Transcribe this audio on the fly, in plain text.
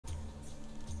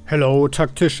Hello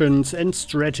tacticians and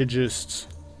strategists,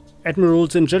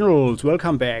 admirals and generals,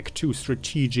 welcome back to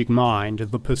Strategic Mind,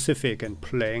 the Pacific and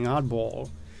Playing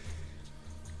Hardball.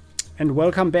 And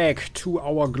welcome back to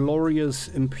our glorious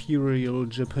Imperial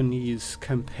Japanese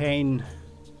campaign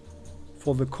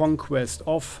for the conquest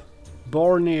of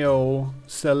Borneo,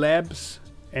 Celebes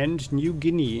and New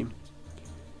Guinea.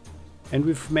 And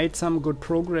we've made some good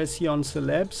progress here on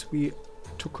Celebes. We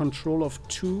took control of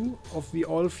 2 of the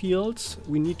oil fields.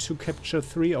 We need to capture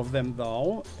 3 of them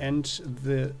though, and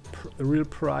the real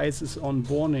prize is on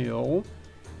Borneo,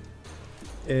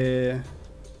 where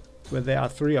there are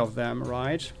 3 of them,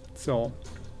 right? So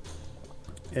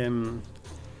then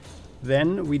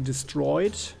we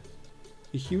destroyed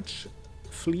a huge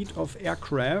fleet of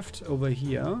aircraft over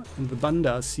here in the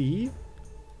Banda Sea.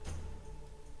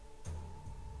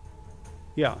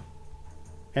 Yeah.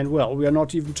 And well, we are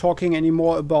not even talking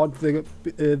anymore about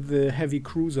the heavy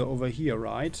cruiser over here,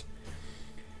 right?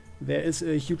 There is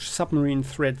a huge submarine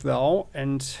threat though,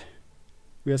 and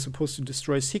we are supposed to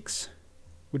destroy 6,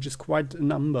 which is quite a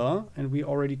number, and we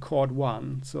already caught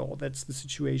 1. So that's the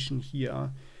situation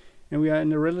here. And we are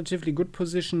in a relatively good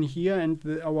position here, and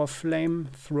our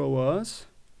flamethrowers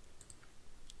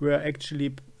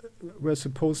we're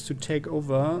supposed to take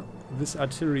over this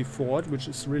artillery fort, which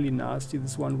is really nasty.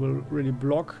 This one will really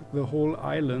block the whole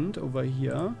island over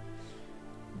here.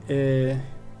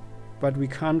 But we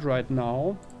can't right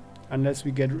now, unless we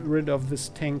get rid of this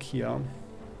tank here.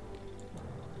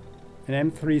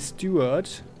 An M3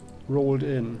 Stuart rolled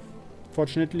in.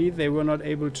 Fortunately, they were not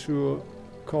able to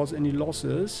cause any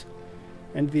losses.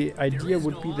 And the idea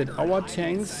would be that our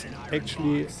tanks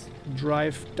actually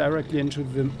drive directly into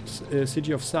the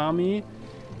city of Sami,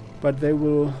 but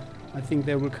I think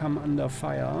they will come under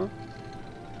fire.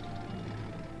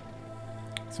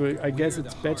 So I guess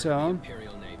it's better.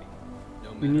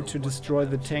 We need to destroy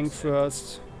the tank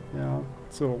first. Yeah,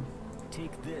 so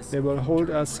they will hold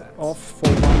us off for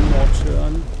 1 more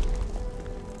turn.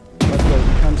 But well,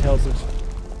 we can't help it.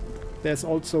 There's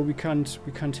also, we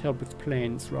can't help with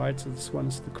planes, right? So this one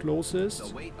is the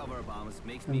closest,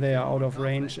 and they are out of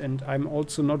range, and I'm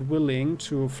also not willing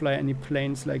to fly any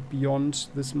planes like beyond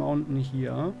this mountain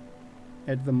here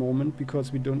at the moment,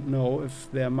 because we don't know if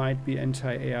there might be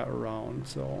anti-air around.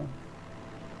 So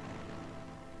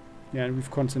yeah, and we've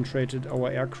concentrated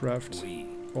our aircraft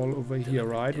all over here,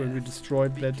 right? When we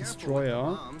destroyed that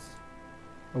destroyer,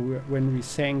 or when we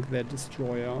sank that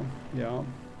destroyer, yeah.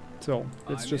 So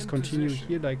let's just continue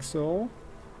here like so.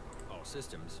 All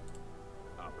systems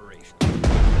operational.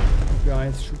 You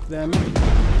guys shoot them.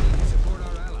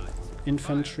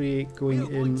 Infantry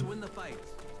going in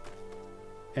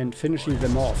and finishing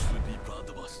them off.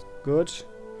 Good. These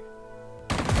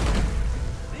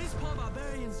poor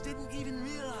barbarians didn't even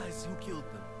realize who killed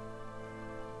them.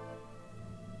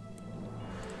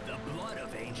 The blood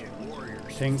of ancient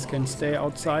warriors. Tanks can stay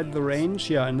outside the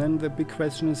range. Yeah, and then the big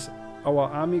question is,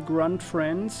 our army grunt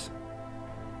friends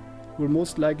will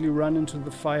most likely run into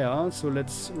the fire, so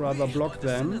let's rather block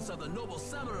them.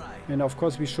 And of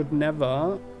course we should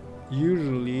never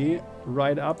usually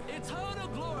ride up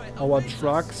our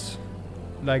trucks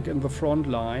like in the front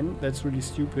line. That's really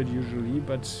stupid usually,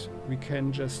 but we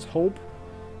can just hope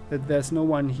that there's no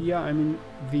one here. I mean,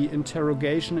 the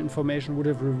interrogation information would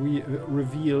have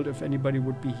revealed if anybody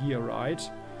would be here, right?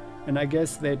 And I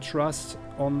guess they trust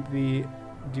on the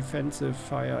defensive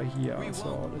fire here,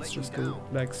 so let's just go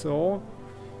like so.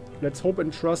 Let's hope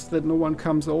and trust that no one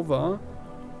comes over,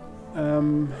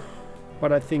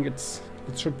 but I think it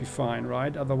should be fine,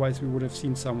 right? Otherwise we would have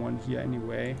seen someone here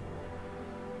anyway,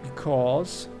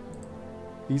 because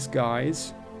these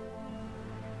guys,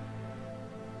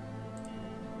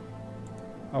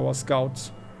 our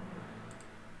scouts,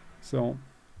 so,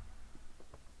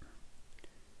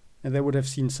 and they would have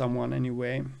seen someone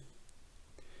anyway.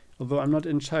 Although I'm not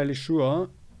entirely sure.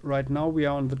 Right now we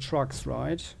are on the trucks,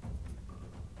 right?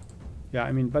 Yeah,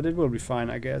 I mean, but it will be fine,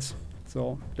 I guess.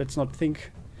 So let's not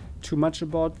think too much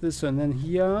about this. And then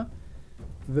here,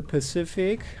 the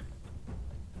Pacific.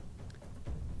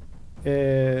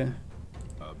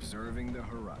 Observing the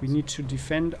horizon. We need to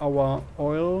defend our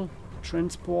oil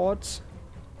transports.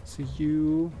 So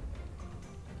you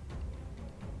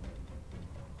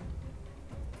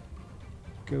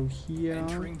go here.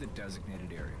 Entering the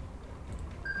designated area.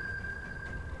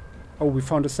 Oh, we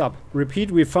found a sub. Repeat,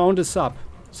 we found a sub.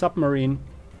 Submarine.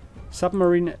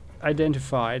 Submarine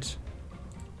identified.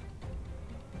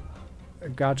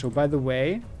 Gato. By the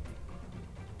way,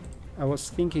 I was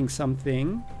thinking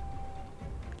something.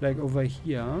 Like over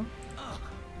here.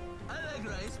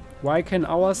 Why can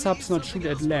our subs not shoot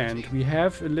at land? We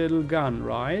have a little gun,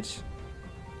 right?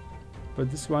 But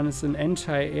this one is an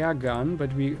anti-air gun,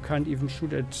 but we can't even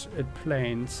shoot at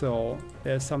planes, so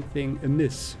there's something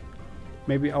amiss.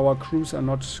 Maybe our crews are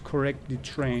not correctly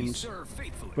trained.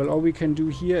 Well, all we can do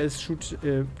here is shoot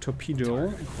a torpedo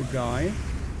at the guy.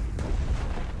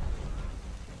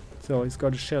 So he's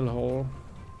got a shell hole.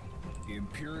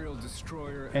 Imperial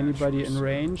destroyer. Anybody in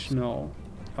range? No.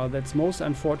 Oh, that's most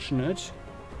unfortunate.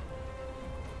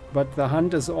 But the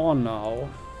hunt is on now.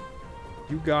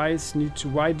 You guys need to...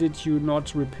 Why did you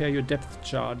not repair your depth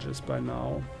charges by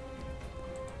now?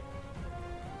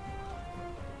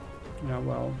 Yeah,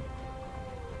 well.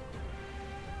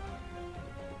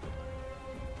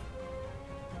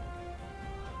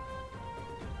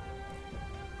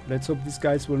 Let's hope these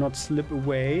guys will not slip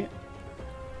away.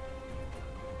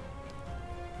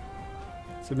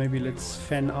 So maybe let's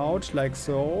fan out like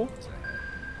so.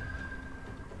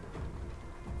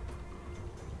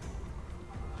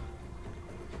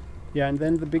 Yeah, and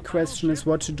then the big question is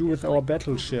what to do with our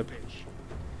battleship.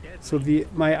 So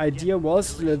my idea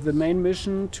was the main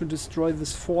mission to destroy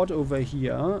this fort over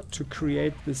here, to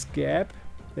create this gap.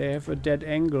 They have a dead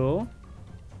angle.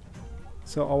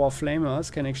 So our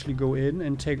flamers can actually go in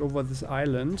and take over this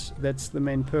island. That's the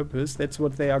main purpose. That's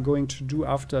what they are going to do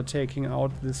after taking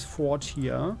out this fort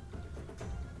here.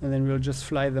 And then we'll just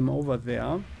fly them over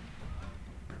there.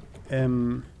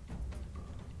 And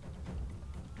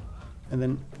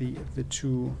then the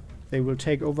two, they will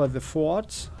take over the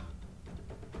fort.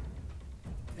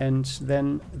 And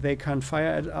then they can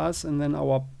fire at us, and then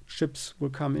our ships will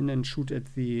come in and shoot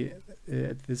at the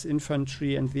at this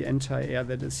infantry and the anti-air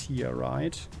that is here,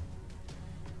 right?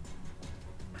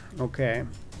 Okay,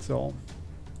 so.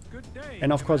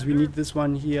 And of course we need this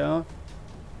one here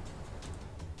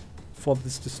for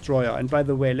this destroyer. And by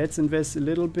the way, let's invest a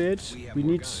little bit. We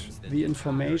need the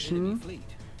information.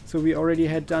 So we already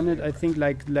had done it, I think,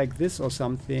 like this or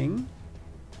something.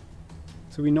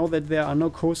 So we know that there are no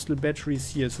coastal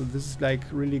batteries here, so this is like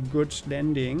really good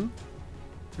landing.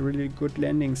 A really good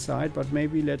landing site, but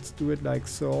maybe let's do it like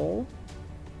so.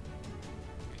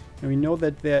 And we know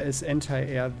that there is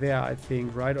anti-air there, I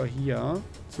think, right, or here.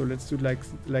 So let's do it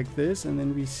like this, and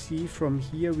then we see from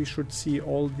here, we should see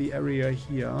all the area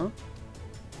here.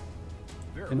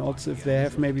 And also if they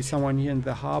have maybe someone here in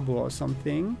the harbor or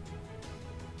something.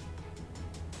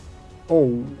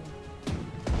 Oh.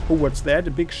 Oh, what's that?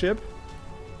 A big ship?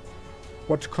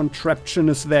 What contraption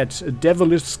is that? A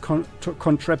devilish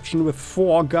contraption with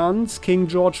 4 guns. King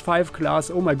George V class.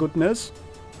 Oh my goodness.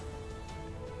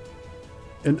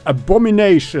 An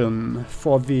abomination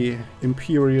for the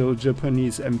Imperial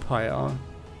Japanese Empire.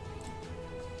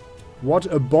 What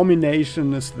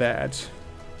abomination is that?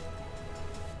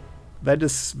 That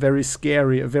is very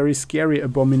scary. A very scary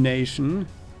abomination.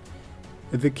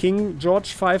 The King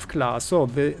George V class, so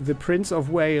the Prince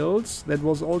of Wales, that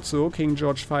was also King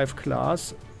George V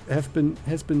class, has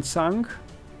been sunk.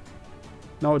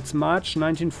 Now it's March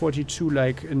 1942,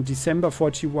 like in December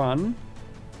 41.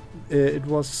 It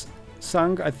was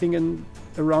sunk, I think, in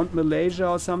around Malaysia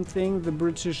or something. The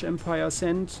British Empire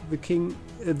sent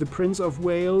the Prince of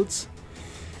Wales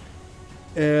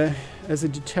as a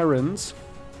deterrence.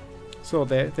 So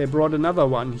they brought another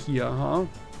one here, huh?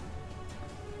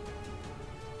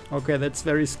 Okay, that's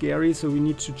very scary, so we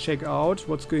need to check out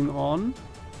what's going on.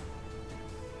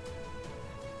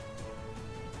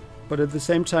 But at the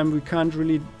same time, we can't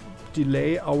really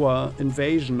delay our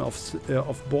invasion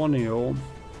of Borneo.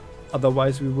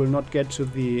 Otherwise, we will not get to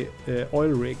the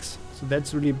oil rigs. So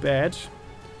that's really bad.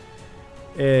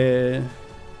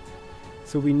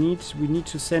 So we need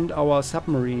to send our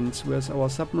submarines. Where's our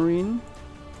submarine?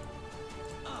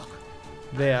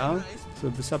 There. So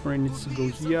the submarine needs to go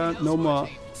here. No more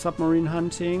submarine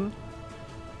hunting.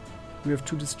 We have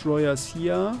 2 destroyers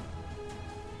here.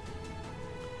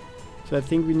 So I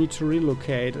think we need to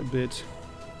relocate a bit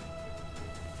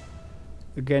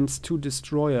against 2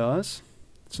 destroyers.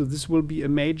 So this will be a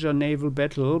major naval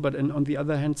battle, but on the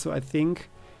other hand, so I think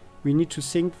we need to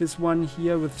sink this one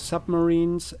here with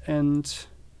submarines and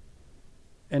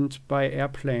by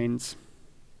airplanes.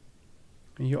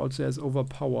 And he also has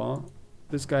overpower.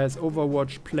 This guy has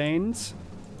Overwatch planes.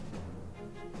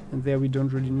 And there we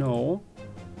don't really know.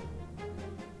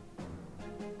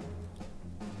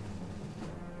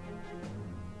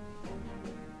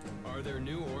 Are there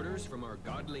new orders from our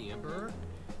godly emperor?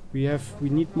 We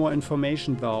need more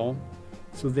information though.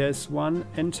 So there's one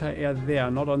anti-air there,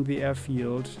 not on the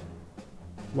airfield.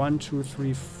 1, 2,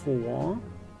 3, 4.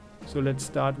 So let's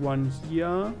start one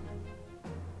here.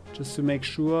 Just to make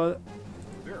sure.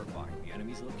 Verifying the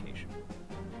enemy's location.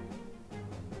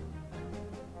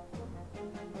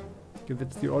 Okay,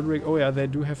 that's the old rig. Oh yeah, they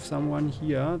do have someone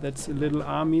here. That's a little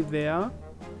army there.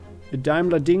 A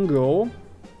Daimler Dingo.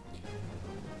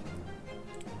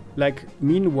 Like,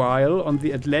 meanwhile, on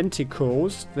the Atlantic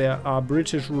coast, there are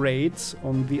British raids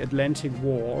on the Atlantic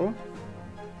Wall.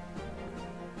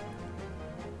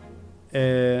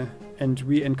 And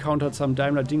we encountered some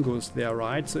Daimler Dingos there,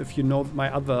 right? So if you know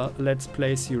my other Let's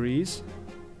Play series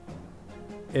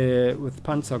with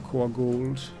Panzerkorps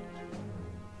Gold,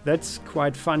 that's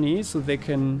quite funny. So they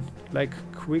can, like,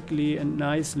 quickly and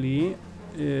nicely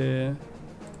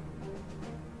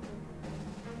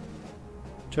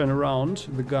turn around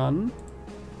the gun.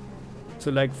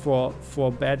 So like for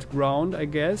bad ground, I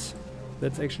guess.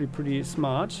 That's actually pretty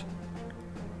smart.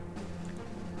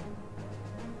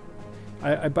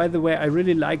 By the way, I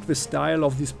really like the style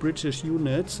of these British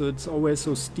units. So it's always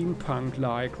so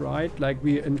steampunk-like, right? Like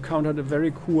we encountered a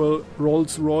very cool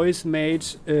Rolls-Royce made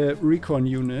recon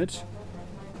unit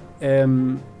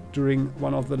during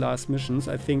one of the last missions.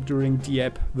 I think during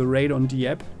Dieppe, the raid on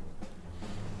Dieppe.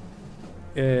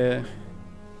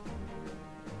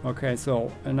 Okay,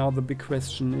 so, and now the big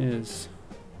question is...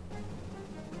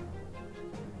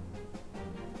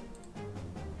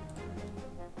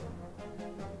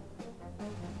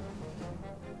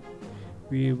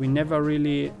 We never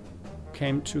really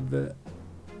came to the...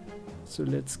 So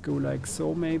let's go like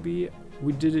so, maybe.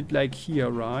 We did it like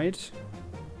here, right?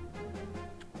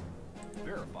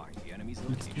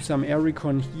 Let's do some air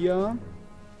recon here.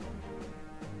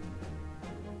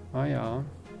 Ah, yeah.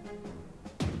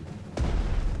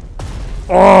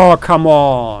 Oh, come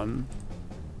on!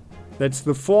 That's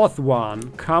the fourth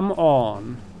one. Come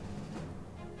on.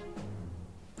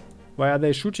 Why are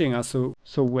they shooting us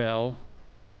so well?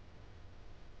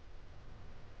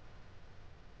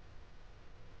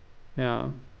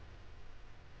 Yeah.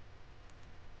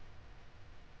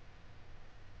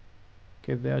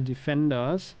 Okay, they are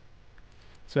defenders.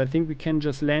 So I think we can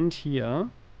just land here.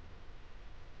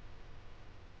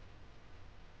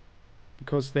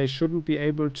 Because they shouldn't be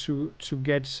able to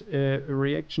get a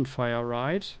reaction fire,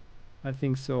 right? I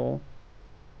think so.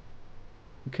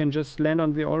 We can just land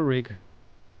on the oil rig.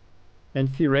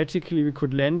 And theoretically we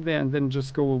could land there and then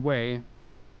just go away.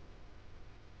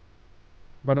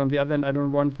 But on the other hand, I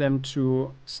don't want them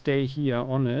to stay here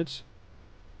on it.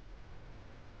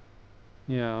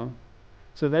 Yeah.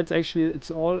 So that's actually,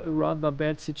 it's all a rather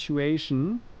bad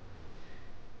situation.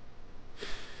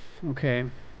 Okay.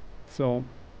 So...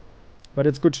 But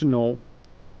it's good to know.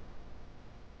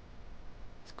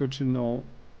 It's good to know.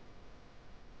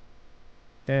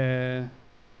 Yeah,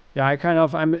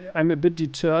 I'm a bit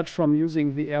deterred from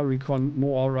using the air recon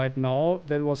more right now.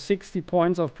 That was 60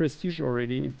 points of prestige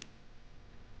already.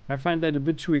 I find that a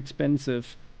bit too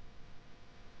expensive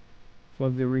for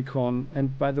the recon.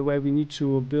 And by the way, we need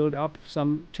to build up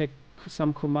some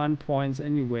command points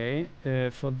anyway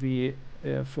for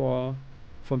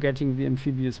getting the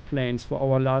amphibious planes for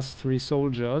our last 3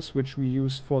 soldiers, which we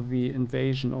use for the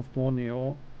invasion of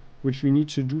Borneo, which we need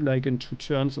to do like in 2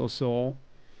 turns or so.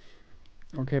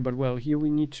 Okay, but well, here we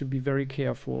need to be very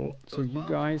careful. So you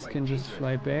guys can just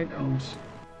fly back and...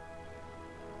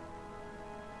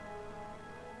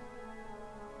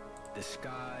 The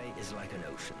sky is like an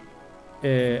ocean.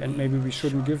 And maybe we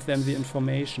shouldn't give them the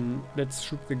information. Let's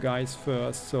shoot the guys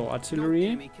first. So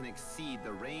artillery.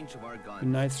 A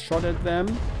nice shot at them.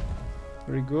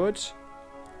 Very good.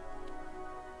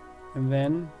 And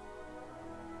then...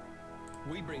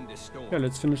 Yeah,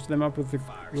 let's finish them up with the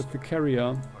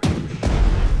carrier.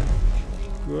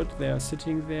 Good, they are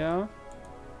sitting there.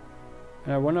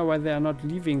 And I wonder why they are not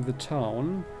leaving the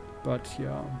town. But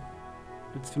yeah,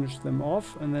 let's finish them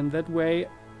off. And then that way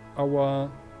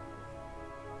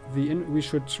we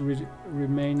should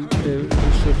remain. We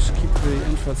should keep the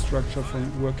infrastructure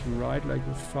from working, right? Like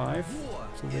with 5.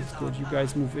 So that's good. You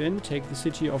guys move in. Take the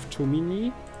city of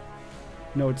Tomini.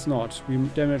 No, it's not. We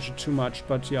damaged it too much.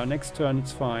 But yeah, next turn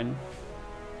it's fine.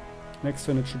 Next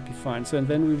turn it should be fine. So and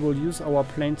then we will use our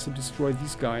planes to destroy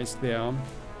these guys there.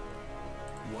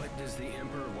 What does the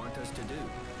Emperor want us to do?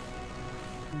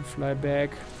 And fly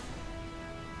back.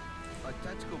 A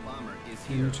tactical bomber is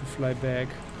We here. need to fly back.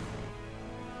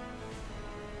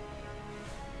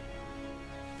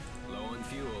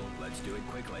 Fuel. Let's do it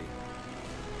quickly.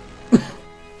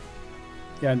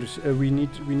 Yeah, and we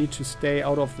need to stay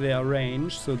out of their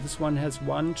range. So this one has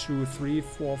 1, 2, 3,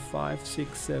 4, 5,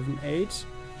 6, 7, 8.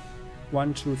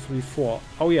 1, 2, 3, 4.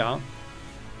 Oh yeah.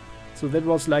 So that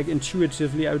was like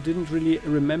intuitively. I didn't really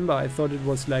remember. I thought it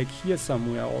was like here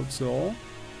somewhere also.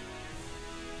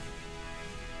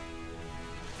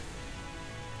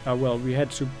 Ah well, we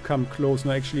had to come close.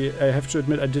 No, actually, I have to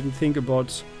admit I didn't think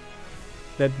about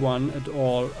that one at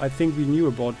all. I think we knew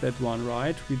about that one,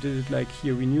 right? We did it like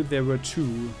here. We knew there were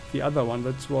two. The other one,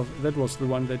 that was the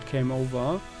one that came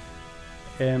over.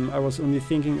 I was only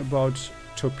thinking about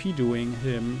torpedoing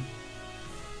him.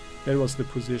 That was the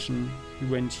position. He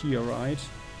went here, right?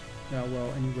 Yeah,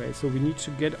 well, anyway. So we need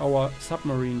to get our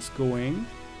submarines going.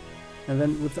 And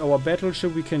then with our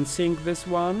battleship we can sink this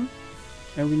one.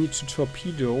 And we need to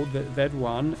torpedo that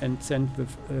one and send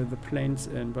the planes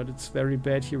in. But it's very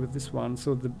bad here with this one.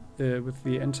 So with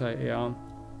the anti-air.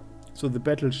 So the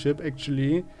battleship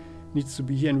actually needs to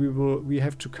be here, and we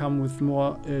have to come with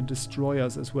more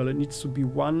destroyers as well. It needs to be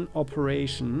one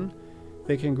operation.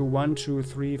 They can go 1, 2,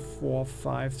 3, 4,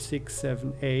 5, 6,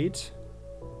 7, 8.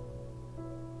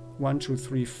 1, 2,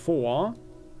 3, 4.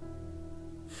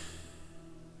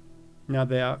 Now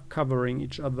they are covering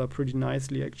each other pretty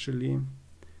nicely actually.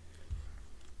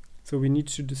 So we need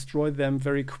to destroy them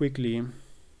very quickly.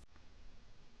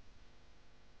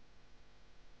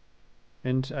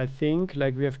 And I think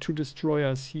like we have 2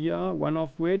 destroyers here, one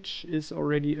of which is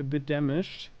already a bit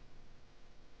damaged.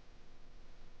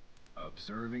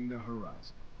 Observing the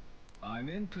horizon. I'm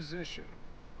in position.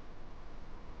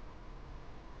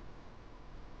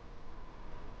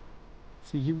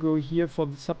 So you go here for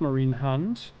the submarine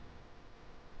hunt.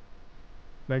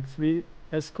 Like 3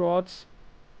 escorts.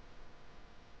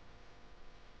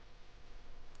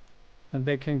 And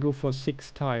they can go for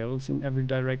 6 tiles in every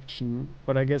direction.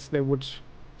 But I guess they would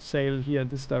sail here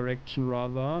this direction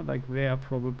rather, like there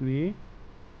probably.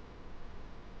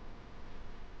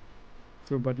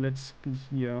 So, but let's be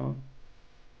here.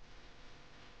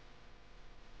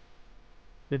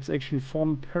 Let's actually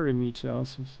form perimeter.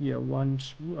 So here, 1,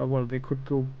 2. Well, they could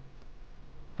go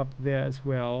up there as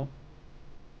well.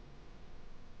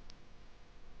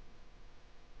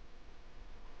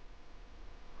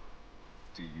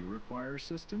 Do you require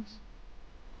assistance?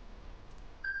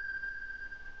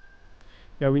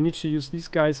 Yeah, we need to use these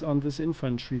guys on this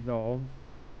infantry though.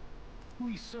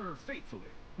 We serve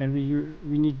faithfully. And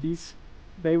we need these.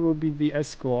 They will be the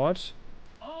escort.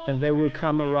 And they will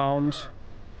come around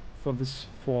for this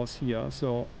force here.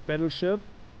 So battleship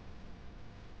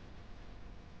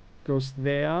goes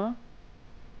there.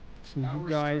 So you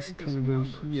guys can go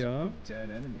here. Dead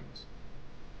enemies.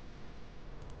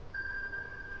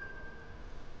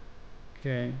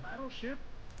 Okay. Battleship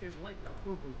is like the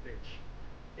boo-boo fish.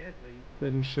 Deadly.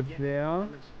 Battleship there.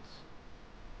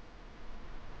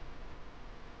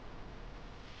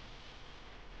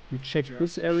 We check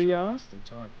this area.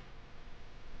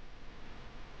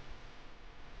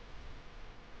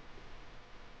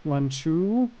 One,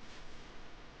 2.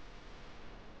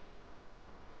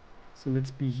 So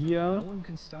let's be here. No one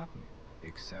can stop me,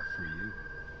 except for you.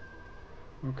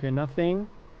 Okay, nothing.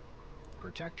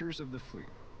 Protectors of the fleet.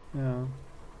 Yeah.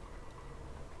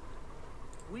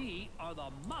 We are the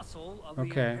muscle of the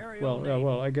Okay. Imperial Well, yeah,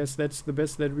 well, I guess that's the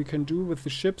best that we can do with the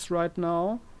ships right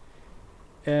now.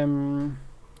 Here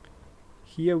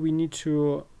we need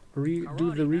to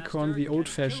do the recon the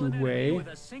old-fashioned way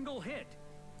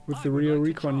with the rear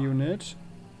recon unit.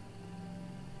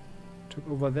 Took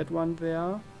over that one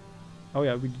there. Oh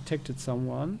yeah, we detected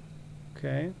someone.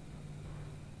 Okay.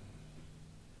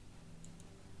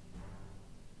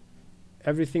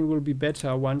 Everything will be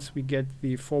better once we get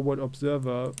the forward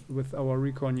observer with our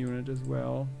recon unit as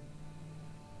well.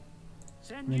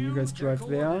 And then you guys drive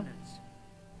there.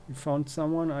 You found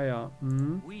someone? Ah yeah.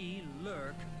 We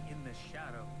lurk in the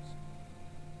shadows.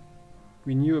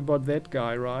 We knew about that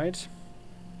guy, right?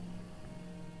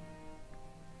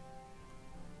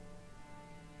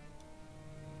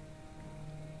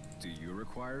 Do you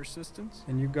require assistance?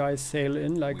 And you guys sail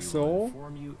in like We so. will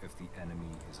inform you if the enemy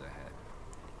is ahead.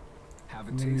 Have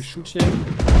a And then you taste shoot of him.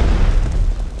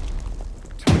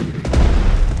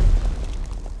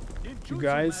 You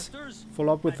guys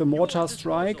follow up with the mortar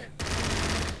strike.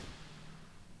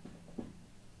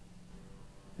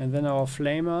 And then our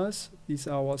flamers. These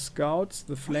are our scouts.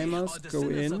 The flamers go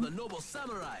in.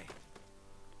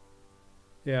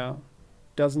 Yeah.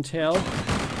 Doesn't help.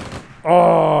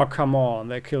 Oh, come on.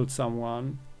 They killed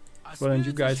someone. Well, and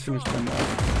you guys finished them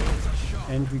off.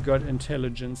 And we got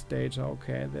intelligence data.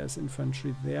 Okay, there's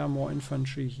infantry there. More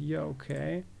infantry here.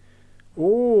 Okay.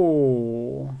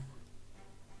 Oh.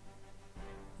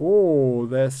 Oh,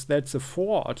 that's a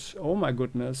fort. Oh my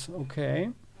goodness.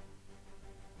 Okay.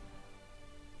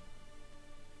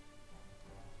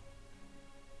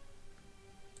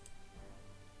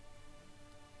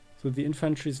 So the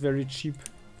infantry is very cheap,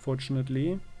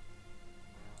 fortunately.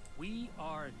 We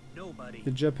are nobody.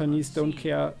 The Japanese don't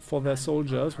care for their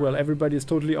soldiers. Well, everybody is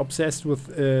totally obsessed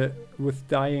with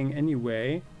dying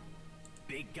anyway.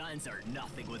 Big guns are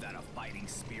nothing without a fighting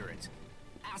spirit.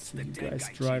 Ask the You dead guys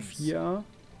guy drive chiefs. here.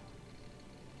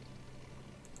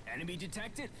 Enemy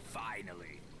detected?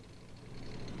 Finally.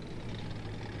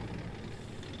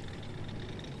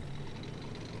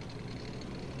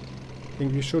 I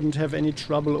think we shouldn't have any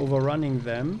trouble overrunning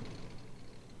them.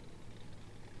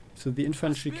 So the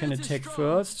infantry can attack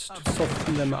first to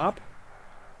soften them up.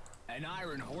 An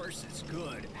iron horse is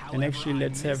good. And However, actually I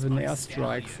let's have miss an my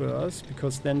airstrike stallion. first,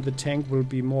 because then the tank will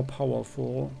be more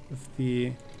powerful if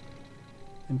the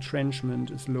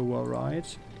entrenchment is lower,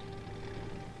 right?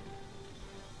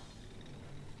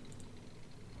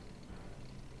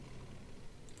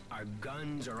 Our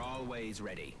guns are always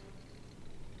ready.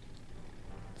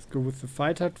 Let's go with the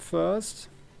fighter first.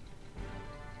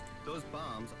 Those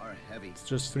bombs are heavy. It's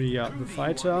just the Who do you want me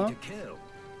fighter. to kill?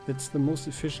 That's the most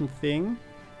efficient thing.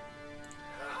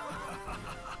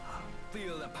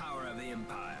 Feel the power of the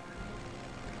Empire.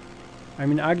 I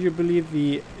mean, arguably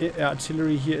the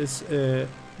artillery here is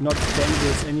not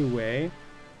dangerous anyway.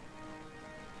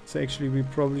 So actually we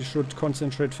probably should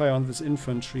concentrate fire on this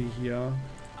infantry here.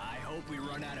 I hope we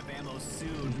run out of ammo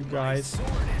soon. You My guys. sword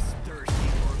is thirsty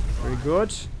for Very blood.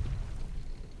 good.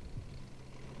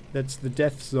 That's the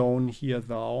death zone here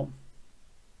though.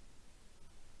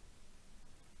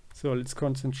 So let's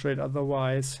concentrate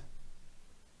otherwise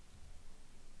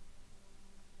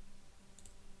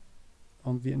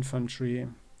on the infantry.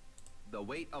 The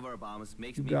weight of our bombs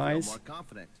makes You me guys. feel more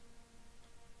confident.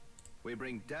 We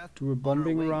bring death Do a on our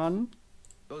bombing wings. run.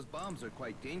 Those bombs are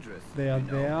quite dangerous. They are you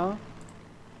know. there.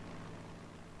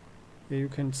 Yeah, you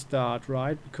can start,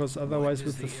 right? Because otherwise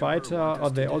with does the the Emperor fighter, want or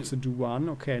us they to do? also do one.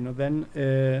 Okay, now then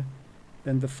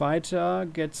the fighter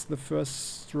gets the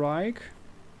first strike.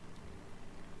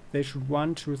 They should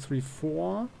 1, 2, 3,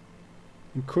 4.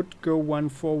 And could go one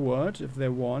forward if they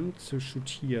want. So shoot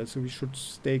here. So we should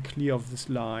stay clear of this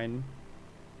line.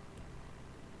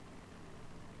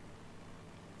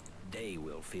 They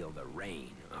will feel the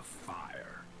rain of fire.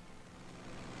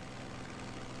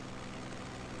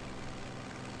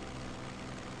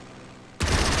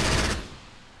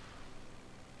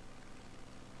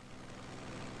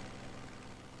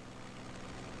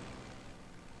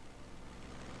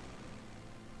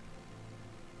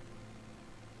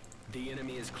 The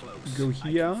enemy is close. Go I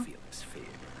here. can feel his fear.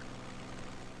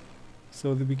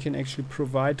 So that we can actually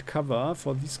provide cover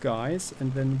for these guys,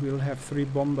 and then we'll have 3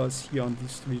 bombers here on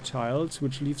these 3 tiles,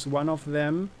 which leaves one of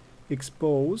them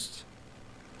exposed.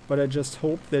 But I just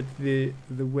hope that the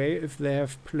way, if they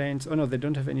have planes, oh no, they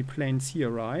don't have any planes here,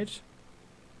 right?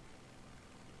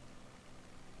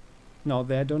 No,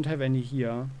 they don't have any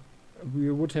here.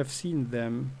 We would have seen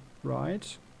them,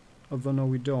 right? Although no,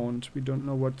 we don't. We don't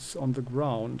know what's on the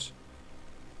ground.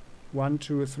 1,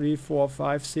 2, 3, 4,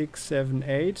 5, 6, 7,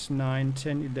 8, 9,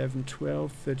 10, 11,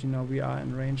 12, 13. Now we are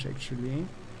in range actually.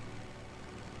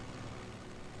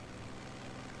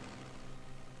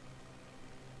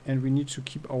 And we need to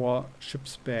keep our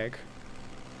ships back.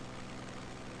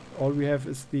 All we have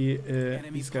is the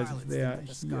these guys there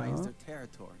here.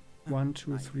 1,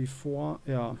 2, 3, 4.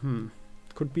 Yeah,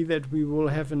 could be that we will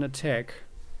have an attack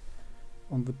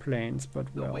on the planes,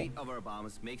 but The well. weight of our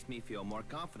bombs makes me feel more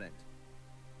confident.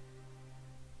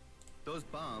 Those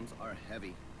bombs are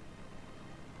heavy.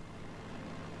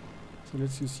 So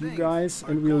let's use you Things guys, are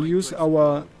and we'll going use to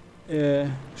our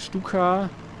Stuka,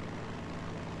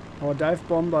 our dive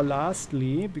bomber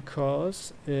lastly,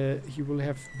 because he will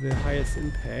have the highest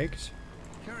impact.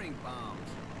 Carrying bombs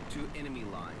to enemy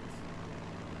lines.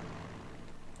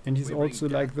 And he's We bring also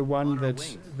like death the one on our that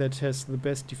wings. has the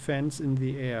best defense in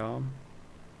the air.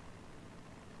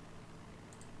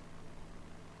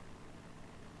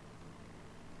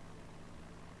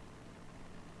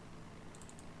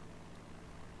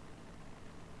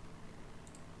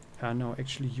 No,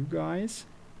 actually you guys.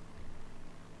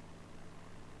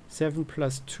 7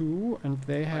 plus 2, and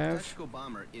they Our have tactical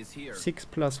bomber is here. 6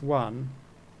 plus 1.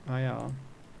 Ah, yeah.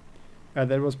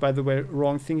 That was, by the way,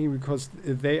 wrong thinking, because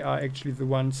they are actually the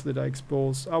ones that are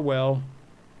exposed. Ah, well.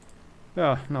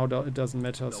 Yeah, now it doesn't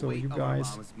matter. The So weight you of our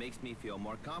guys, bombs makes me feel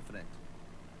more confident.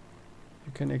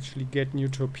 you can actually get new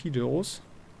torpedoes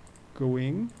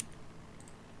going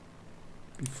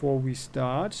before we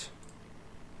start.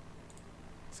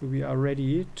 So we are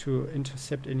ready to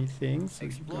intercept anything. So you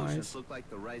Explosions guys look like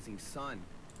the rising sun.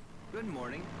 Good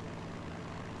morning.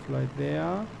 fly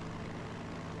there.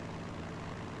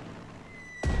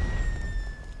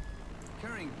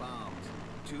 Carrying bombs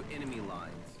to enemy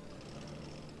lines.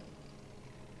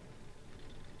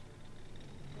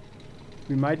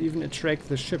 We might even attract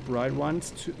the ship, right? 1,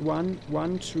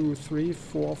 2, 3,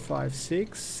 4, 5,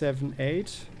 6, 7,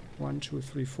 8. 1, 2,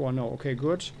 3, 4. No, okay,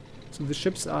 good. So the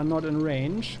ships are not in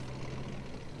range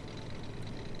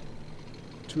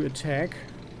to attack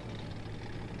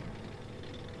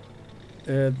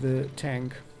the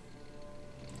tank.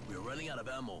 We're running out of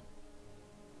ammo.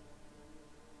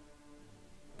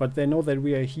 But they know that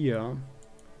we are here.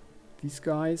 These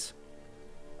guys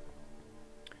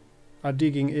are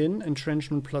digging in.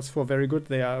 Entrenchment +4. Very good.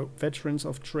 They are veterans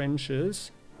of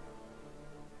trenches.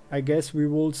 I guess we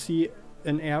will see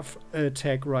an air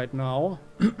attack right now.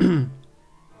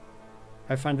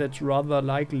 I find that rather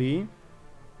likely.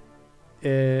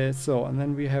 So, and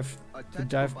then we have the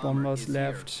dive bombers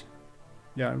left.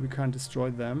 Yeah, we can't destroy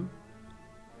them,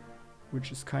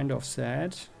 which is kind of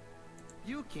sad.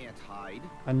 You can't hide.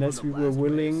 Unless we were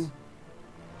willing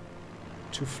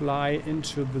to fly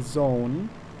into the zone.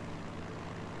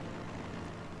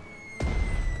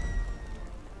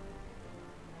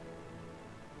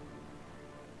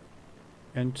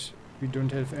 And we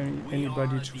don't have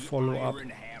anybody to follow up.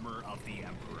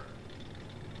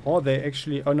 Or they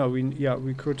actually... Oh no,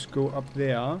 we could go up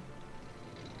there.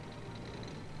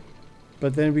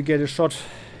 But then we get a shot.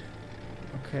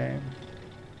 Okay.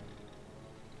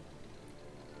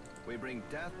 We bring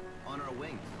death on our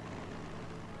wings.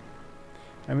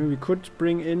 I mean, we could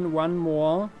bring in one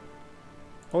more.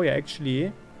 Oh yeah,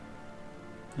 actually.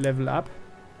 Level up.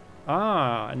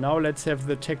 Ah, now let's have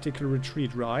the tactical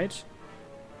retreat, right?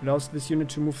 Allows this unit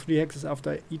to move 3 hexes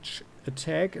after each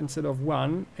attack instead of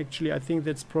 1. Actually, I think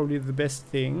that's probably the best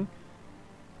thing.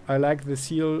 I like the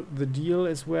deal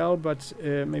as well, but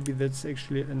maybe that's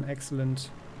actually an excellent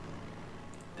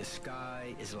The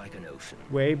sky is like an ocean.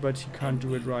 way, but he can't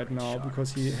do it right now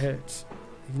because he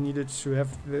needed to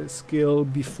have the skill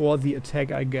before the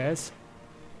attack, I guess.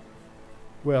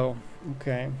 Well,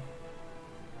 okay.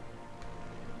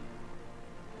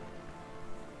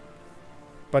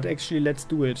 But actually, let's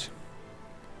do it.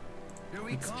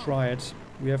 Let's try it.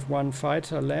 We have one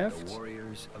fighter left. The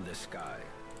warriors of the sky.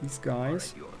 These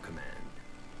guys. Are at your command.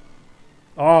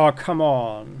 Oh, come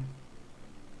on.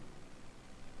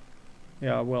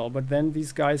 Yeah, well, but then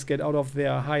these guys get out of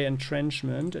their high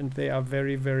entrenchment and they are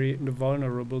very, very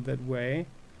vulnerable that way.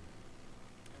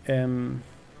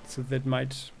 So that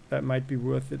might be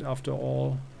worth it after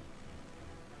all.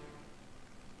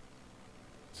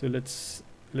 So let's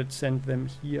send them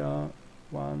here.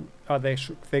 One. Ah,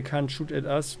 they can't shoot at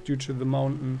us due to the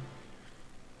mountain.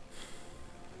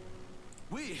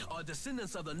 We are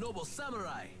descendants of the noble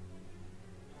samurai.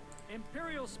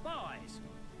 Imperial spies,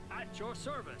 at your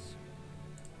service.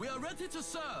 We are ready to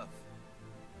serve.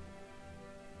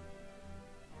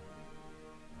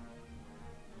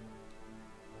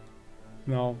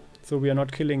 No, so we are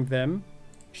not killing them.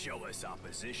 Show us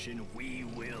opposition, we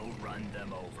will run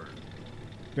them over.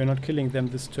 We are not killing them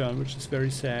this turn, which is very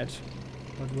sad.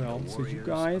 But well, so you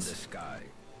guys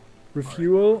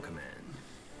refuel.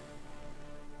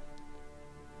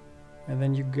 And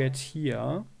then you get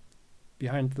here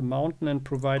behind the mountain and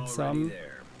provide some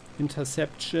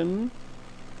interception.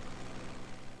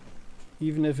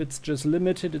 Even if it's just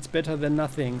limited, it's better than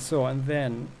nothing. So, and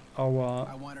then our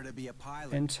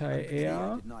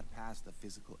anti-air. Did not pass the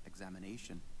physical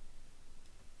examination.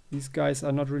 These guys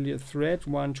are not really a threat.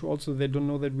 1, 2, also they don't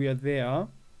know that we are there.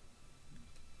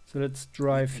 So let's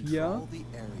drive here. The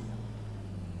area.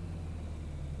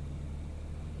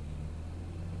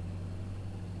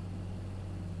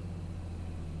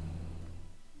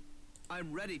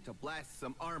 I'm ready to blast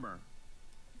some armor.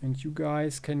 And you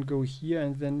guys can go here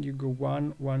and then you go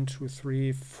 1, 1, 2,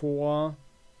 3, 4.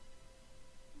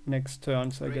 Next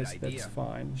turn, so I guess that's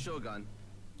fine. Shogun.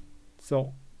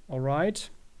 So,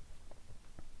 alright.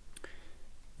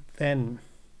 Then,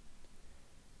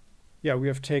 yeah, we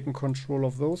have taken control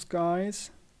of those guys.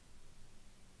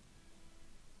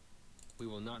 We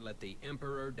will not let the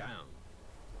Emperor down.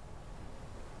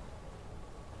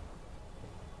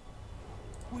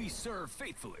 We serve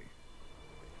faithfully.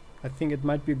 I think it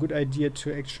might be a good idea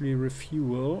to actually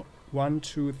refuel. 1,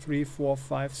 2, 3, 4,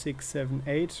 5, 6, 7,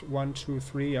 8. 1, 2,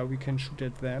 3. Yeah, we can shoot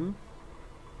at them.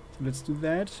 So let's do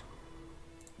that.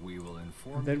 We will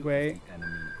inform that you way. if the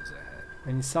enemy is ahead.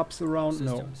 Any subs around?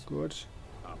 Systems. No. Good.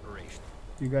 Operation.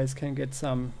 You guys can get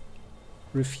some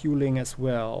refueling as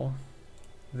well.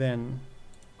 Then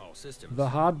All systems. the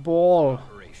hardball.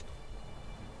 Operation.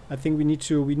 I think we need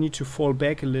to fall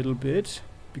back a little bit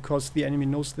because the enemy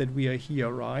knows that we are here,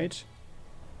 right?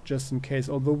 Just in case,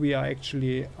 although we are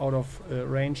actually out of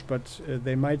range, but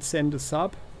they might send a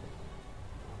sub.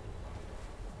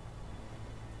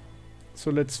 So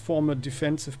let's form a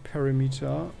defensive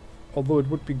perimeter. Although it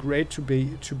would be great to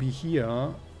be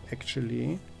here,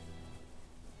 actually.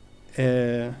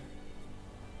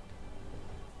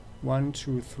 1,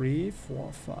 2, 3,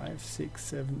 4, 5, 6,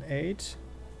 7, 8.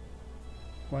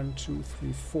 1, 2,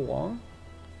 3, 4.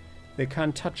 They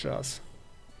can't touch us.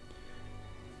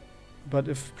 But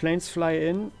if planes fly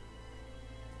in,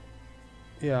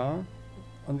 yeah.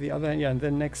 On the other hand, yeah, and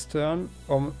then next turn,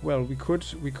 well, we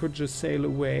could just sail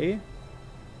away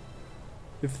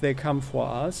if they come for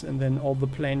us, and then all the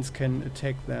planes can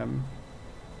attack them.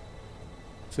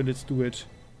 So let's do it.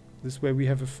 This way we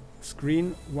have a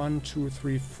screen. 1, 2,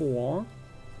 3, 4.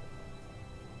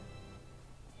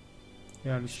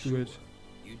 Yeah, let's do it.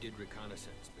 You did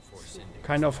reconnaissance before sending.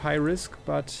 Kind of high risk,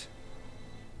 but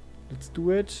let's do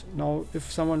it. Now,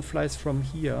 if someone flies from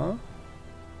here,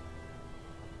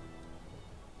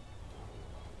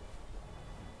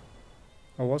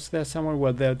 or was there someone?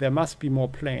 Well, there must be more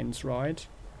planes, right?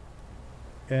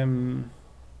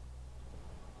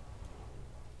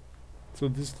 So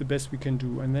this is the best we can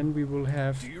do, and then we will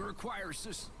have. Do you require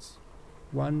assistance?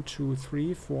 1, 2,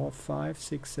 3, 4, 5,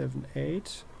 6, 7,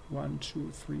 8. 1,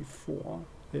 2, 3, 4.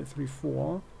 3,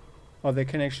 4. Oh, they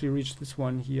can actually reach this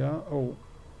one here. Oh.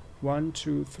 1,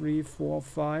 2, 3, 4,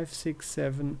 5, 6,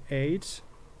 7, 8.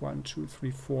 1, 2,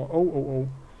 3, 4. Oh.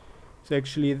 So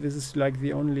actually this is like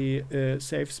the only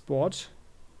safe spot.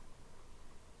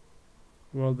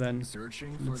 Well then,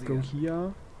 let's go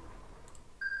here.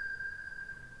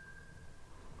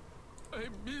 I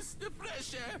miss the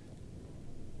fresh air.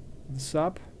 The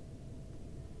sub.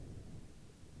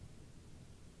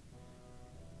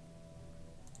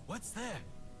 What's there?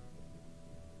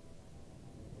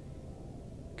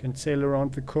 Can sail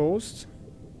around the coast.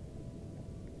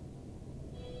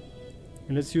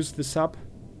 And let's use the sub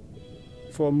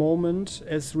for a moment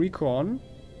as recon.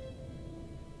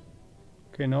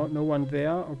 Okay, no one there.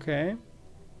 Okay.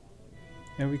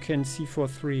 And we can see for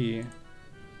 3.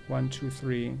 1, 2,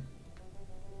 3.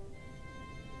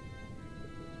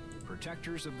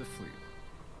 Protectors of the fleet.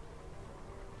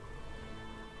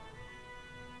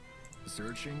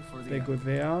 Searching for the. They go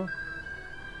there.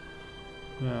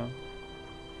 Yeah.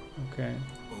 Okay.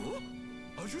 Oh,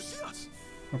 how'd you see us?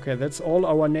 Okay, that's all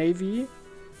our Navy.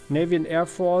 Navy and Air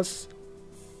Force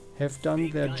have done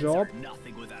their job.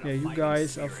 Yeah, you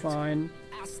guys are fine.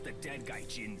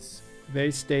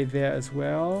 They stay there as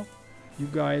well. You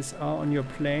guys are on your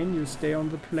plane. You stay on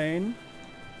the plane.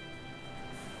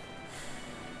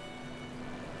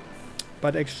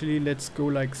 But actually, let's go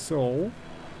like so.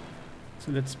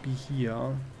 So let's be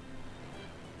here.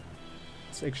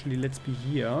 Let's be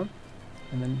here.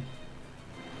 And then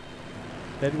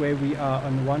that way we are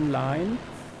on one line.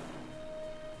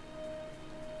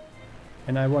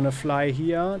 And I want to fly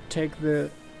here, take the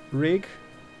rig,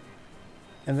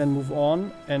 and then move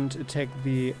on and attack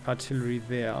the artillery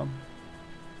there.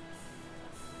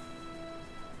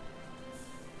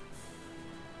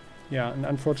 Yeah, and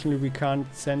unfortunately we can't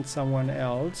send someone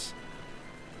else,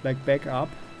 like backup.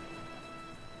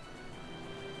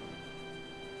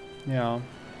 Yeah.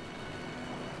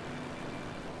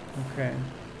 Okay.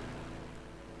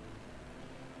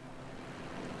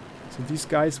 So these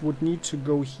guys would need to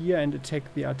go here and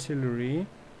attack the artillery.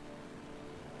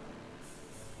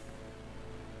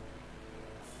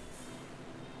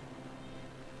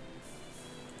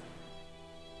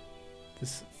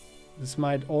 This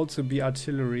might also be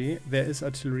artillery. There is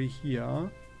artillery here.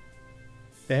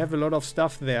 They have a lot of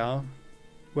stuff there.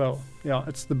 Well, yeah,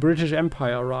 it's the British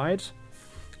Empire, right?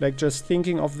 Like just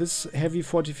thinking of this heavy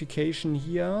fortification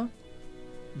here.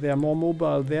 They're more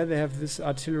mobile there. They have this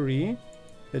artillery.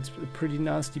 That's a pretty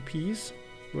nasty piece.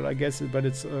 Well, I guess, but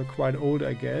it's quite old,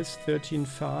 I guess.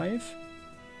 13.5.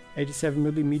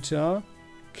 87mm.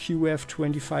 QF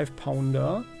 25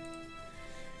 pounder.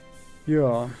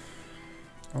 Yeah.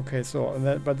 Okay,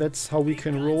 so but that's how we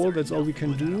can roll. That's all we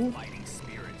can do.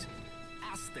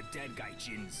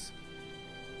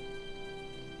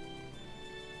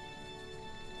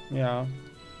 Yeah.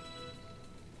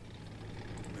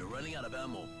 We're running out of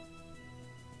ammo.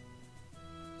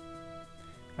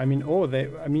 I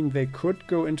mean, they could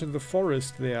go into the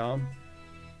forest there.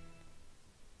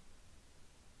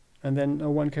 And then no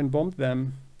one can bomb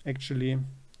them, actually.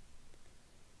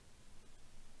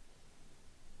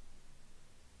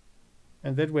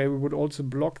 And that way we would also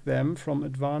block them from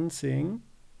advancing.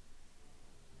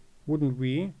 Wouldn't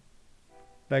we?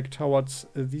 Like towards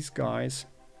these guys.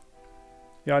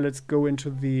 Yeah, let's go into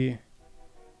the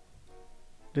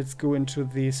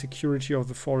security of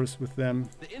the forest with them.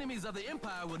 The enemies of the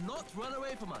Empire will not run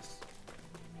away from us.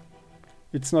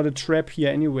 It's not a trap here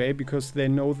anyway, because they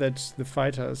know that the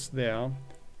fighter's there.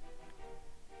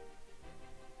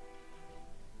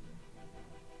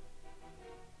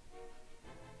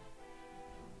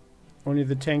 Only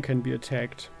the tank can be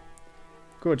attacked.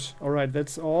 Good. Alright,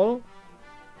 that's all.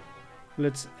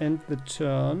 Let's end the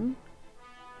turn.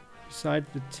 Beside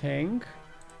the tank,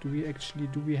 do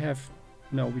we have...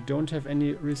 No, we don't have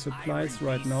any resupplies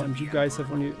right now, and you guys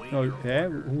have only... No, yeah,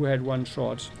 who had one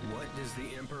shot? What does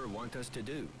the Emperor want us to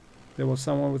do? There was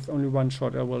someone with only one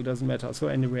shot. Oh, well, doesn't matter. So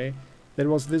anyway, that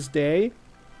was this day.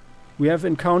 We have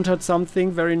encountered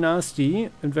something very nasty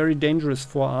and very dangerous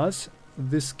for us.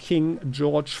 This King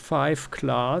George V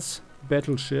class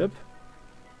battleship.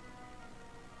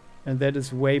 And that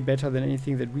is way better than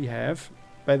anything that we have.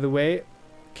 By the way,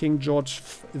 King George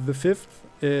V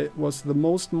was the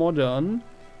most modern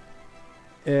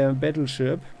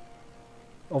battleship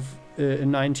of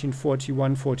in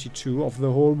 1941-42 of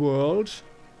the whole world.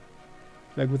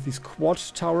 Like with these quad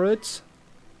turrets.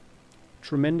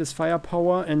 Tremendous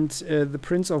firepower, and the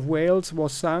Prince of Wales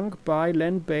was sunk by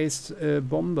land-based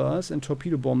bombers and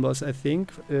torpedo bombers, I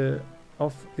think,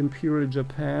 of Imperial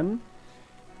Japan.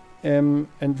 And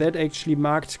that actually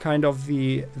marked kind of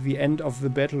the end of the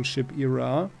battleship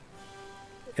era.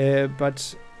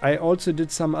 But I also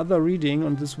did some other reading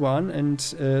on this one, and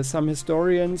some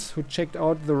historians who checked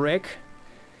out the wreck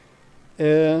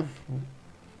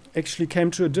actually came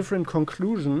to a different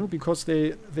conclusion, because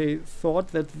they thought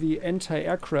that the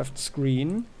anti-aircraft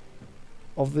screen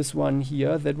of this one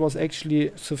here, that was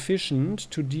actually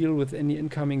sufficient to deal with any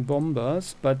incoming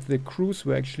bombers, but the crews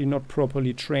were actually not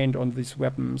properly trained on these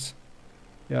weapons.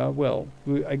 Yeah, well,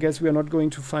 I guess we are not going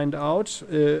to find out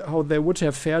how they would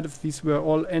have fared if these were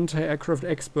all anti-aircraft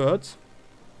experts.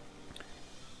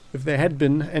 If they had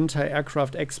been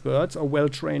anti-aircraft experts or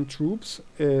well-trained troops.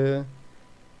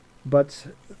 But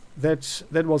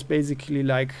that was basically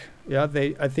like, yeah,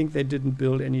 I think they didn't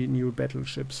build any new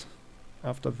battleships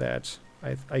after that,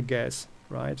 I guess,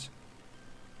 right?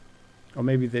 Or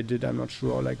maybe they did, I'm not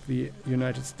sure, like the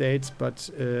United States, but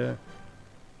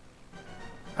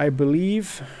I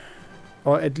believe,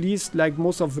 or at least like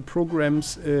most of the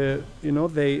programs, you know,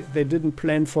 they didn't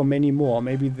plan for many more.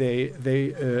 Maybe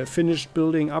they finished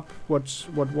building up what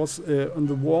was on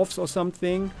the wharfs or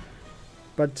something.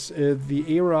 But the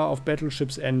era of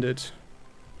battleships ended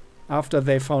after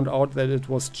they found out that it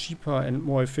was cheaper and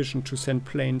more efficient to send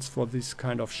planes for these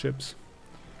kind of ships.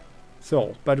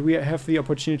 So, but we have the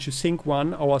opportunity to sink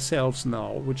one ourselves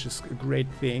now, which is a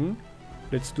great thing.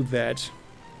 Let's do that.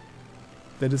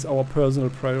 That is our personal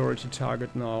priority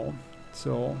target now.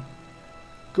 So,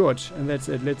 good. And that's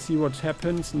it. Let's see what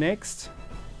happens next.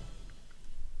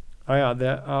 Oh yeah,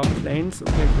 there are planes.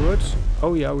 Okay, good.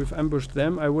 Oh yeah, we've ambushed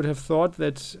them. I would have thought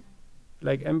that,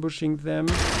 like, ambushing them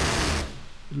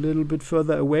a little bit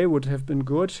further away would have been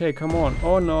good. Hey, come on.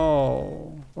 Oh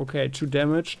no. Okay, 2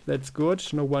 damaged. That's good.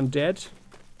 No one dead.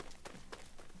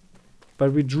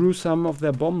 But we drew some of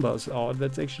their bombers out.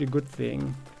 That's actually a good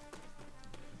thing.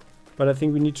 But I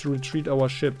think we need to retreat our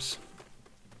ships.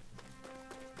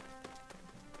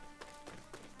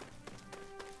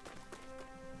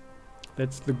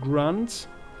 That's the grunt.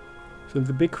 So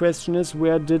the big question is,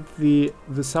 where did the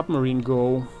submarine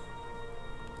go?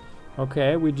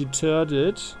 Okay, we deterred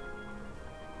it.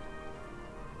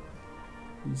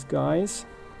 These guys.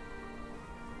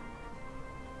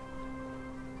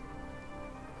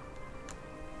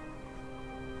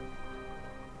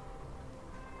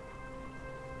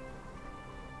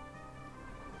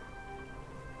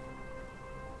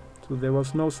 So there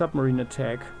was no submarine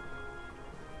attack.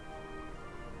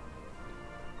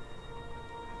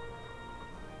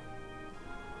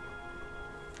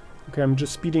 Okay, I'm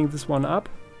just speeding this one up.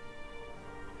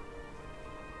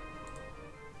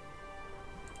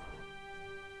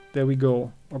 There we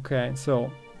go. Okay,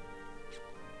 so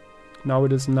now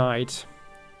it is night.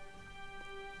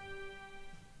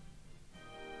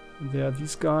 And there are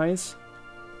these guys.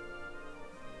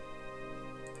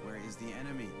 Where is the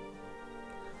enemy?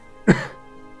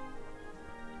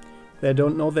 They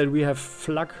don't know that we have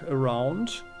flak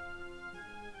around.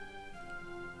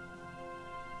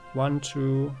 1,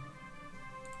 2.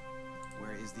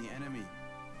 Where is the enemy?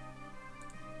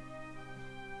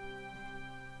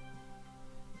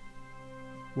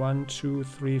 One, 2,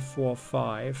 3, 4,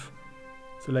 5.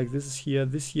 So like this is here.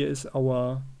 This here is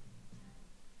our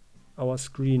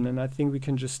screen, and I think we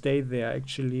can just stay there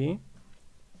actually.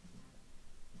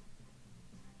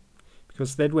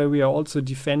 Because that way we are also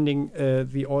defending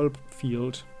the oil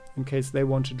field in case they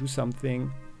want to do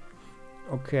something.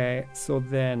 Okay, so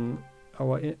then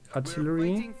our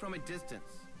artillery from a distance.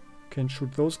 can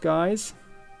shoot those guys.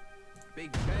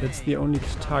 That's the only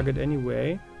target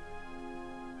anyway.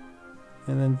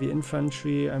 And then the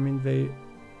infantry, I mean, they...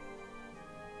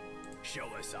 Show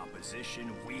us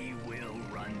opposition, we will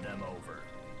run them over.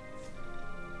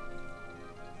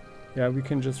 Yeah, we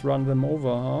can just run them over,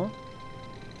 huh?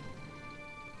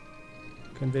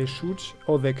 Can they shoot?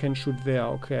 Oh, they can shoot there.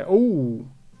 Okay. Oh!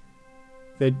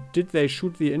 Did they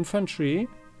shoot the infantry?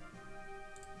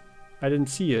 I didn't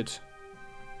see it.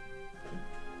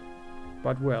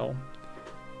 But well,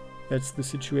 that's the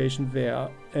situation there.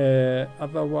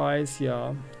 Otherwise,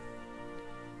 yeah.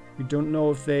 We don't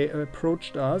know if they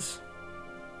approached us.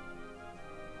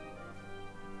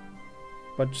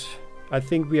 But I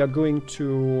think we are going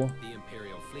to... The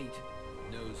Imperial fleet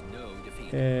knows no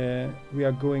defeat. we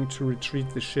are going to retreat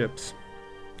the ships.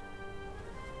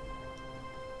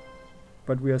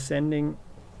 But we are sending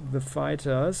the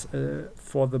fighters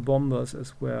for the bombers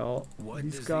as well. What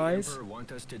These does guys... the Emperor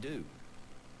want us to do?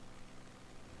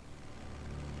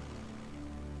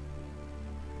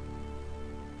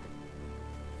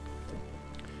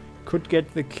 could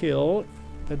get the kill.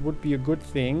 That would be a good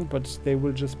thing, but they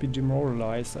will just be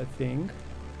demoralized, I think.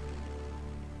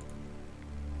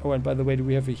 Oh, and by the way, do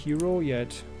we have a hero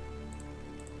yet?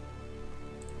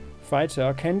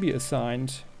 Fighter can be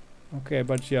assigned. Okay,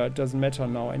 but yeah, it doesn't matter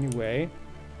now anyway,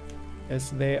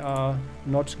 as they are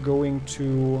not going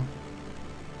to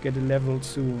get a level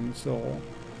soon, so...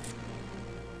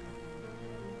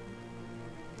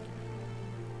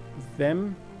 With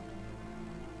them...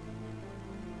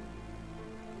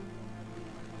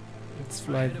 Let's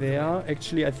fly there.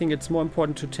 Actually, I think it's more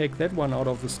important to take that one out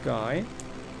of the sky.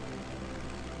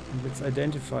 And let's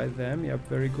identify them. Yep,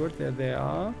 very good. There they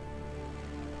are.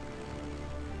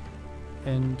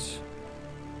 And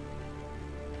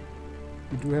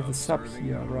we do have a sub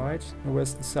here, right? Now,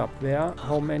 where's the sub? There.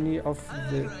 How many of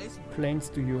the planes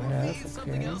do you have?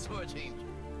 Okay.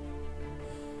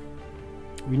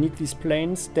 We need these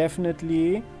planes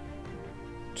definitely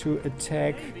to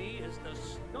attack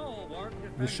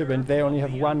the ship, and they only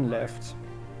have one left.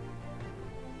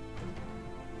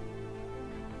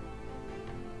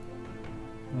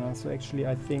 Yeah, so actually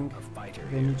I think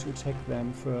they need to attack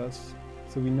them first,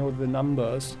 so we know the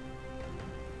numbers.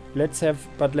 Let's have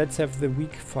the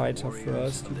weak fighter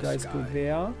first. You guys go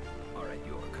there. Are at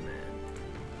your command.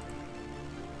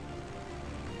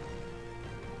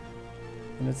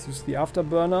 And let's use the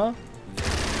afterburner.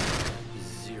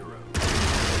 0.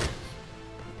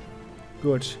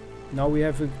 Good. Now we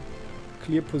have a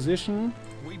clear position.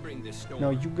 We bring this storm.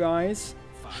 Now you guys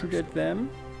shoot at them.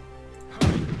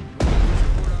 Support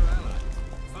our allies.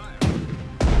 Fire.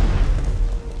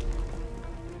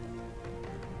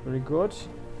 Very good.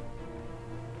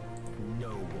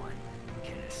 No one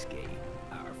can escape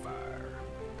our fire.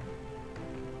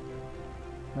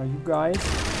 Now you guys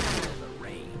The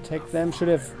rain attack them. Should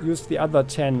have used the other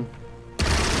 10.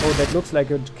 Oh, that looks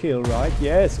like a kill, right?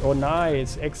 Yes. Oh,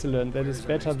 nice. Excellent. That is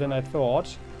better than I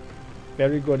thought.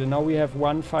 Very good. And now we have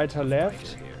one fighter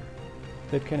left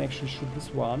that can actually shoot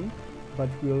this one. But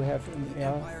we'll have an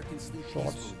air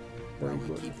shot. Very good.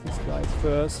 With these guys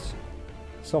first.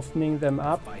 Softening them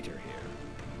up. Fighter here.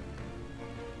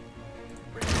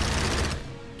 Bring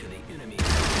to the enemy.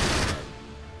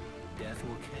 Death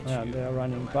will catch Yeah, you. they are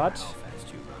running, no matter but how fast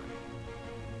you run.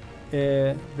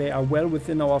 they are well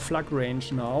within our flak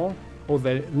range now. Oh,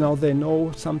 now they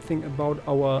know something about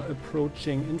our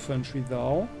approaching infantry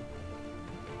though.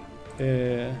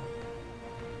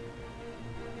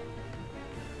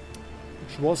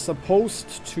 Which was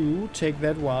supposed to take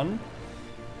that one.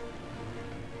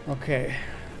 Okay,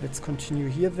 let's continue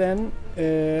here then.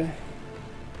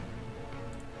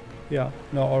 Yeah,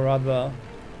 no, or rather,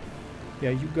 yeah,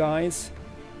 you guys,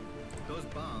 Those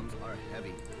bombs are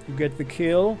heavy. you get the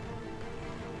kill.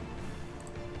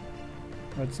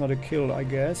 That's not a kill, I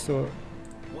guess. So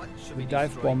What should the we dive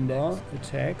destroy bomber next?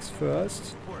 attacks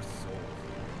first. Poor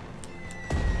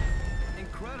soul.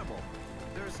 Incredible.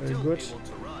 They're Very still good. able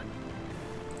to run.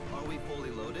 Are we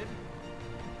fully loaded?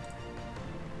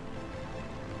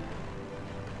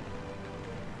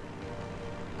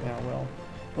 Yeah, well.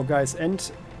 Oh, guys,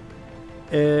 and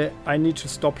I need to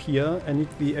stop here. I need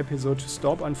the episode to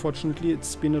stop. Unfortunately,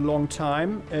 it's been a long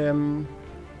time.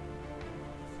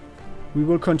 We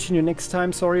will continue next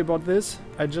time. Sorry about this.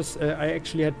 I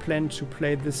actually had planned to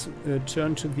play this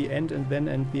turn to the end and then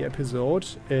end the episode.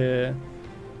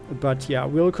 But yeah,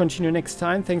 we'll continue next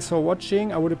time. Thanks for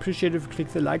watching. I would appreciate if you click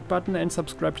the like button and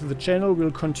subscribe to the channel.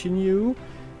 We'll continue,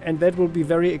 and that will be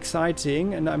very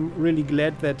exciting. And I'm really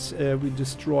glad that we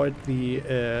destroyed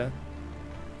the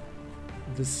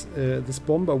this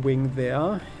bomber wing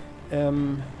there.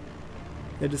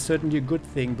 That is certainly a good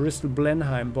thing. Bristol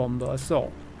Blenheim bomber.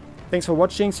 So, thanks for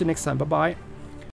watching. See you next time. Bye bye.